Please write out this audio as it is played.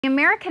The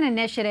American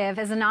Initiative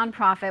is a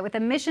nonprofit with a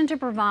mission to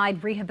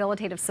provide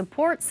rehabilitative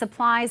support,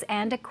 supplies,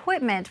 and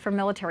equipment for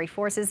military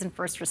forces and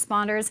first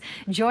responders.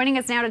 Joining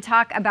us now to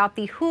talk about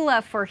the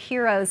Hula for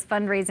Heroes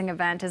fundraising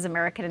event is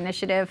American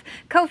Initiative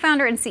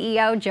co-founder and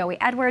CEO Joey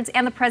Edwards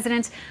and the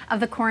president of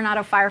the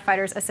Coronado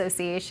Firefighters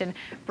Association,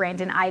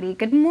 Brandon Eide.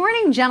 Good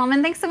morning,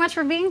 gentlemen. Thanks so much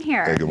for being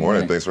here. Hey, good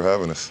morning. Thanks for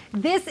having us.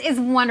 This is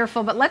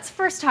wonderful, but let's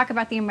first talk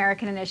about the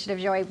American Initiative,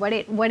 Joey, what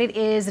it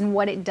is and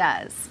what it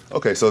does.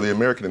 Okay, so the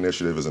American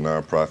Initiative is a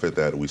nonprofit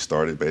that we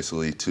started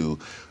basically to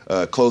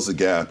close the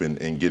gap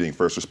in getting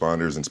first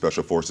responders and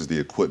special forces the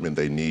equipment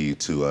they need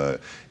to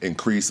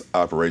increase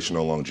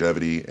operational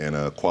longevity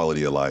and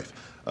quality of life.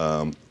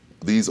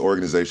 These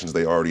organizations,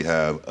 they already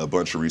have a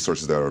bunch of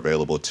resources that are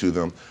available to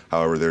them.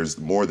 However, there's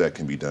more that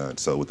can be done.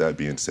 So with that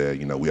being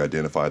said, we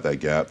identified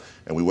that gap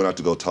and we went out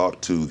to go talk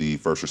to the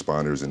first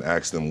responders and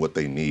ask them what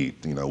they need,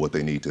 what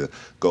they need to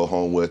go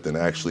home with and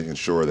actually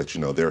ensure that,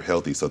 they're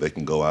healthy so they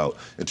can go out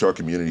into our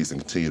communities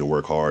and continue to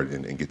work hard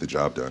and get the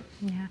job done.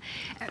 Yeah.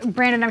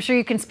 Brandon, I'm sure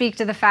you can speak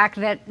to the fact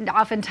that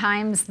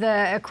oftentimes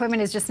the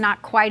equipment is just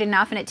not quite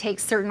enough and it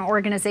takes certain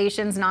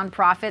organizations,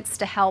 nonprofits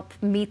to help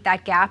meet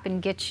that gap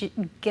and get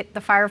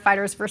the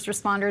firefighters, first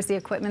responders, the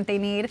equipment they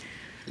need.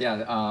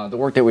 Yeah, the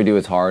work that we do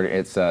is hard.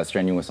 It's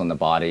strenuous on the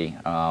body.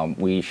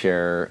 We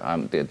share,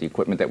 the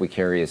equipment that we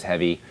carry is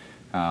heavy.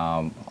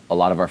 A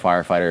lot of our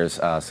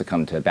firefighters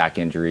succumb to back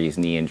injuries,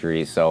 knee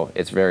injuries, so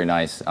it's very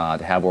nice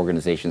to have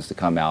organizations to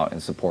come out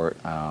and support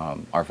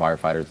our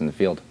firefighters in the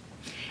field.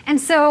 And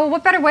so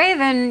what better way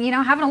than,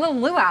 having a little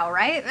luau,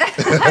 right?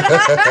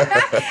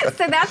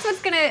 So that's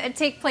what's going to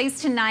take place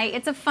tonight.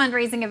 It's a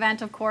fundraising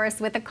event, of course,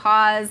 with a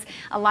cause,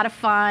 a lot of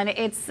fun.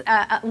 It's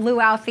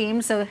luau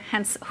themed, so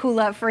hence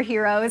Hula for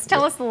Heroes.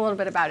 Tell us a little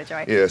bit about it,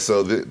 Joey. Yeah,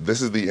 so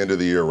this is the end of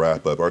the year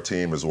wrap up. Our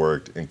team has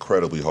worked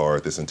incredibly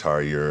hard this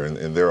entire year,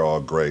 and they're all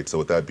great. So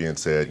with that being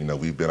said,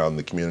 we've been out in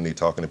the community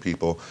talking to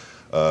people.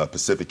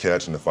 Pacific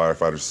Catch and the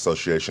Firefighters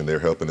Association, they're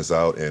helping us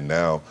out, and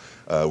now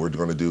we're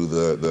going to do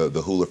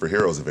the Hula for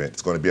Heroes event.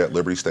 It's going to be at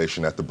Liberty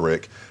Station at the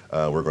Brick.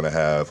 We're going to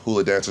have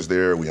hula dancers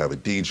there. We have a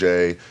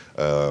DJ.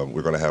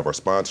 We're going to have our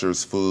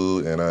sponsors,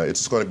 food, and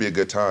it's just going to be a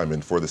good time.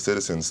 And for the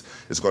citizens,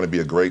 it's going to be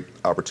a great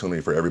opportunity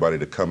for everybody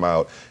to come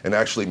out and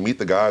actually meet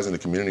the guys in the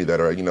community that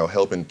are,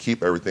 helping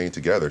keep everything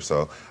together.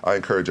 So I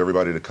encourage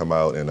everybody to come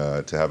out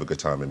and to have a good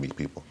time and meet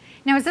people.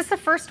 Now, is this the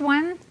first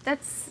one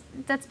that's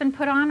been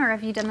put on, or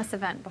have you done this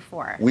event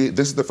before?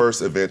 This is the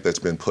first event that's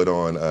been put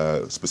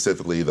on,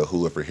 specifically the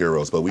Hula for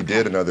Heroes, but we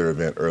did another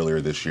event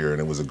earlier this year,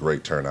 and it was a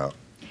great turnout.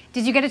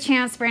 Did you get a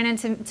chance,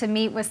 Brandon, to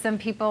meet with some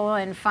people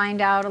and find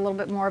out a little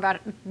bit more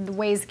about the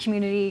ways the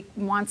community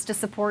wants to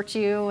support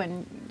you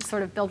and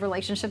sort of build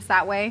relationships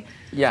that way?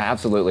 Yeah,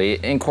 absolutely.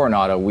 In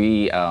Coronado,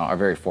 we are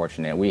very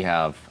fortunate. We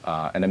have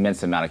an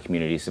immense amount of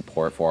community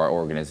support for our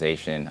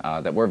organization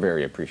that we're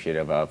very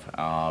appreciative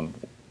of.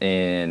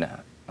 In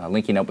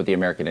linking up with the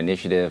American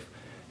Initiative,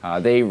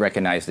 they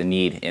recognize the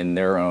need in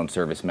their own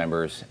service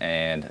members,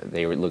 and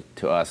they would look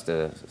to us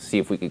to see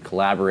if we could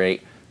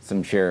collaborate,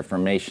 share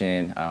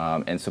information,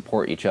 and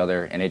support each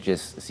other, and it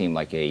just seemed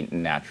like a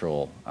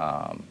natural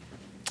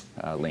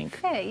link.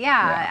 Okay,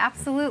 yeah,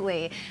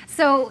 absolutely.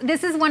 So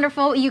this is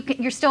wonderful.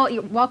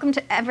 You're welcome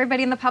to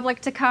everybody in the public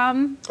to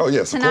come. Oh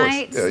yes,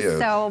 tonight. Of course. Yeah.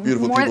 So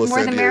beautiful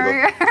more the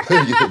merrier.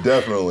 Yeah,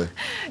 definitely.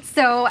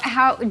 So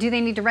how do they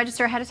need to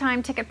register ahead of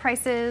time? Ticket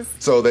prices?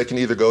 So they can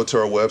either go to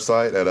our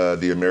website at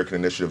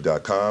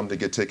theamericaninitiative.com to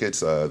get tickets.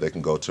 They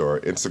can go to our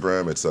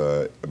Instagram. It's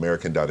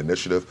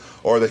american.initiative,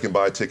 or they can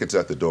buy tickets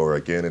at the door.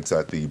 Again, it's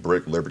at the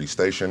Brick Liberty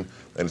Station,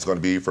 and it's going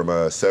to be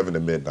from 7 to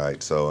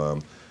midnight. So.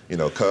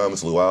 Come,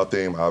 it's luau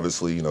theme,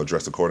 obviously,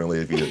 dress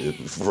accordingly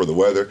for the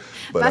weather.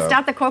 But, bust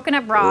out the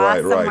coconut bra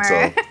somewhere.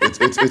 Right.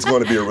 So it's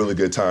going to be a really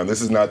good time. This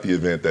is not the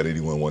event that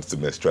anyone wants to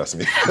miss, trust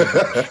me.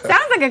 Sounds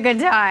like a good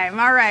time.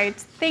 All right.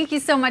 Thank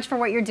you so much for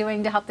what you're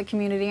doing to help the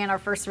community and our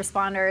first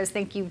responders.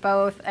 Thank you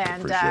both.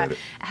 And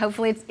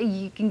hopefully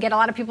you can get a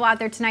lot of people out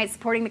there tonight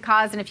supporting the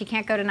cause. And if you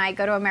can't go tonight,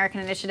 go to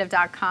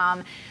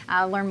americaninitiative.com,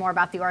 learn more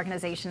about the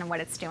organization and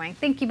what it's doing.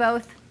 Thank you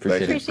both.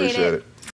 Appreciate it.